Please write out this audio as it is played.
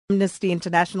Amnesty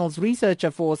International's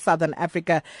researcher for Southern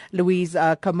Africa, Louise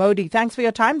Kamodi. Thanks for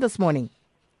your time this morning.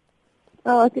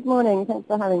 Oh, good morning. Thanks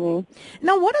for having me.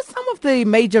 Now, what are some of the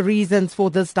major reasons for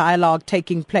this dialogue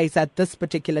taking place at this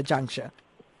particular juncture?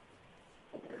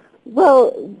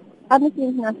 Well, Amnesty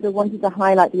International wanted to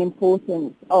highlight the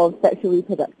importance of sexual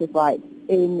reproductive rights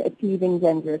in achieving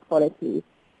gender equality.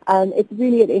 It's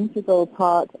really an integral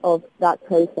part of that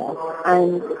process,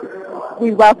 and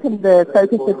we welcome the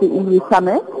focus of the EU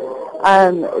summit,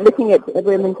 looking at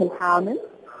women's empowerment,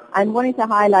 and wanting to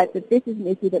highlight that this is an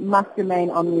issue that must remain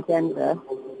on the agenda.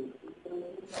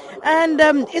 And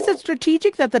is it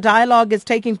strategic that the dialogue is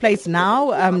taking place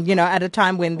now, at a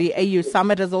time when the AU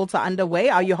summit is also underway?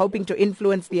 Are you hoping to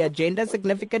influence the agenda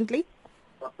significantly?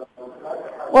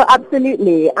 Well,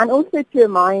 absolutely, and also to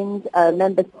remind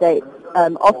member states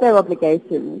of their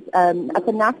obligations at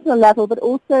the national level, but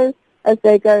also as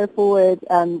they go forward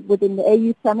within the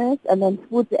AU summit, and then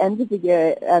towards the end of the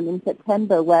year in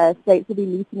September, where states will be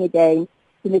meeting again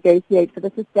to negotiate for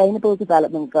the Sustainable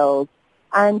Development Goals,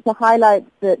 and to highlight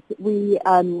that we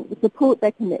support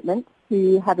their commitment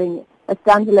to having a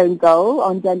standalone goal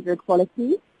on gender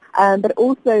equality, but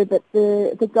also that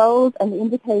the goals and the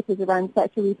indicators around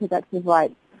sexual reproductive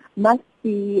rights must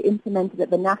be implemented at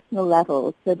the national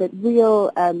level so that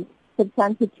real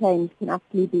substantive change can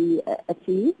actually be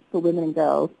achieved for women and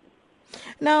girls.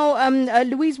 Now,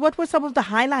 Louise, what were some of the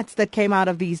highlights that came out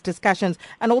of these discussions?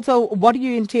 And also, what do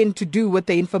you intend to do with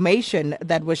the information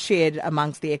that was shared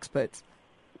amongst the experts?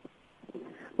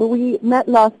 Well, we met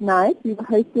last night. We were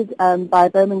hosted by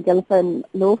Bowman Gilfin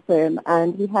Law Firm,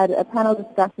 and we had a panel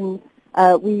discussion.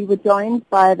 We were joined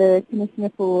by the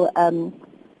Commissioner for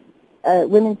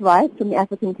Women's Rights from the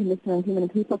African Commission on Human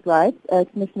and People's Rights,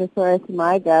 Commissioner Sora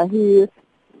Sumaiga, who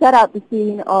set out the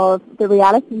scene of the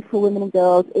reality for women and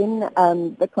girls in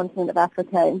the continent of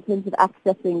Africa in terms of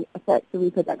accessing sexual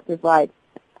reproductive rights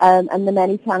and the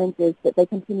many challenges that they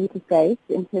continue to face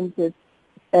in terms of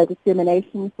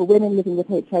discrimination for women living with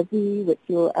HIV, which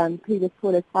your previous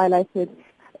callers highlighted,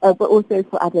 but also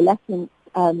for adolescents,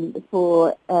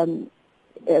 for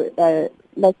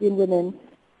lesbian women,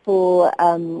 for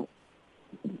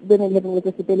women living with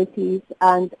disabilities,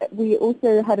 and we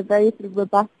also had a very sort of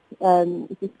robust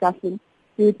discussion.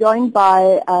 We were joined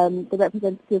by the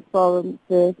representative from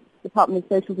the Department of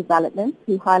Social Development,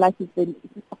 who highlighted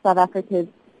South Africa's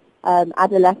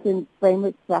adolescent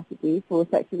framework strategy for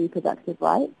sexual reproductive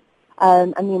rights,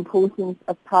 and the importance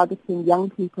of targeting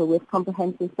young people with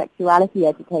comprehensive sexuality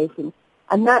education.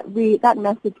 And that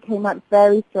message came out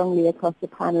very strongly across the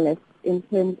panelists in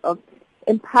terms of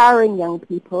empowering young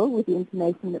people with the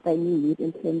information that they need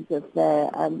in terms of their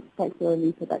sexual and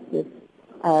reproductive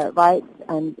rights,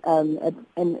 and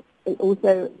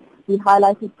also we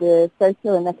highlighted the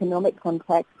social and economic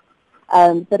context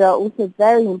that are also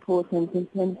very important in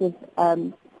terms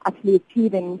of actually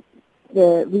achieving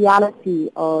the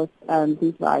reality of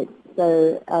these rights.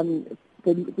 So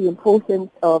the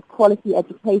importance of quality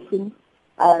education,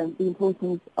 the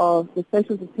importance of the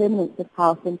social determinants of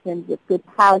health in terms of good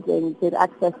housing, good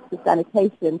access to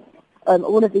sanitation,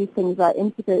 all of these things are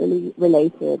integrally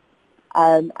related.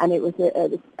 And it was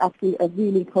actually a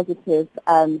really positive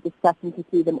discussion to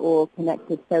see them all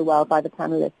connected so well by the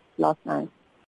panelists last night.